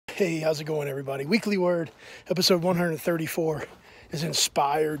Hey, how's it going, everybody? Weekly Word, episode 134, is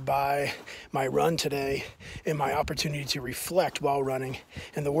inspired by my run today and my opportunity to reflect while running.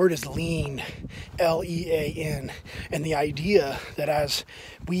 And the word is lean, L-E-A-N. And the idea that as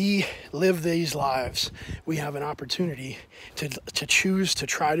we live these lives, we have an opportunity to choose to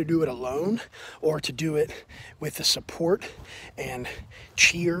try to do it alone or to do it with the support and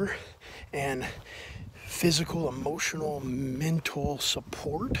cheer and physical, emotional, mental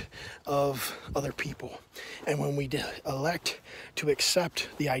support of other people. And when we elect to accept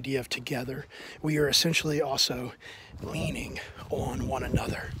the idea of together, we are essentially also leaning on one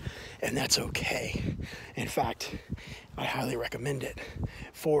another. And that's okay. In fact, I highly recommend it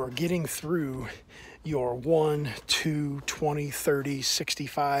for getting through your 1, 2, 20, 30,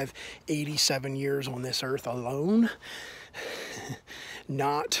 65, 87 years on this earth alone.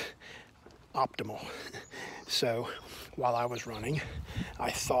 Not optimal. So while I was running,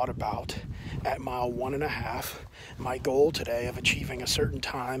 I thought about at mile 1.5, my goal today of achieving a certain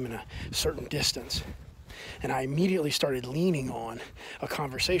time and a certain distance. And I immediately started leaning on a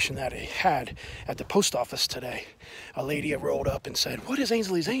conversation that I had at the post office today. A lady rolled up and said, "What is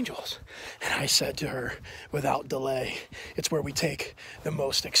Ainsley's Angels?" And I said to her without delay, "It's where we take the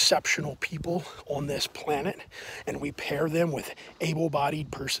most exceptional people on this planet and we pair them with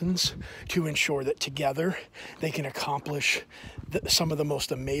able-bodied persons to ensure that together they can accomplish some of the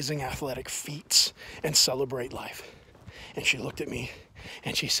most amazing athletic feats and celebrate life." And she looked at me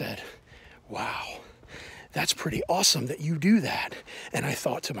and she said, "Wow, that's pretty awesome that you do that." And I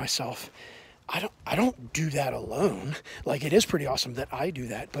thought to myself, I don't do that alone. Like, it is pretty awesome that I do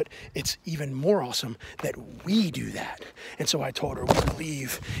that, but it's even more awesome that we do that. And so I told her we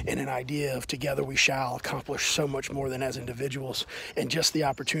believe in an idea of together we shall accomplish so much more than as individuals. And just the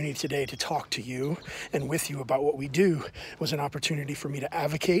opportunity today to talk to you and with you about what we do was an opportunity for me to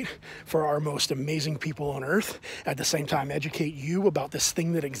advocate for our most amazing people on earth, at the same time educate you about this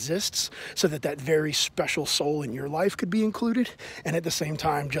thing that exists so that that very special soul in your life could be included. And at the same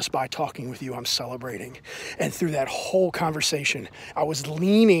time, just by talking with you, I'm celebrating. And through that whole conversation, I was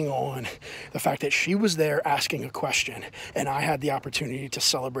leaning on the fact that she was there asking a question, and I had the opportunity to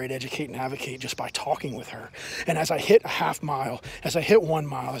celebrate, educate, and advocate just by talking with her. And as I hit a half mile, as I hit 1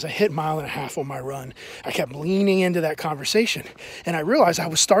 mile, as I hit 1.5 miles on my run, I kept leaning into that conversation, and I realized I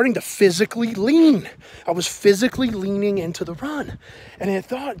was starting to physically lean. I was physically leaning into the run. And it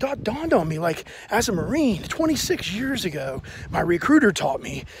dawned on me, like, as a Marine 26 years ago, my recruiter taught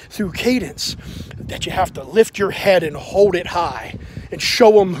me through cadence that you have to lift your head and hold it high and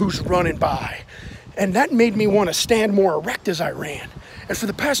show them who's running by. And that made me want to stand more erect as I ran. And for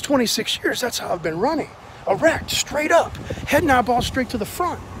the past 26 years, that's how I've been running. Erect, straight up, head and eyeball straight to the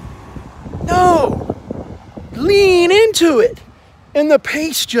front. No, lean into it. And the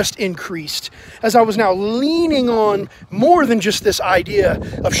pace just increased as I was now leaning on more than just this idea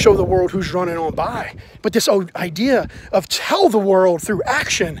of show the world who's running on by, but this idea of tell the world through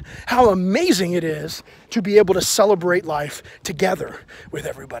action how amazing it is to be able to celebrate life together with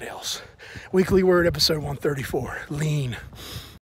everybody else. Weekly Word, episode 134, lean.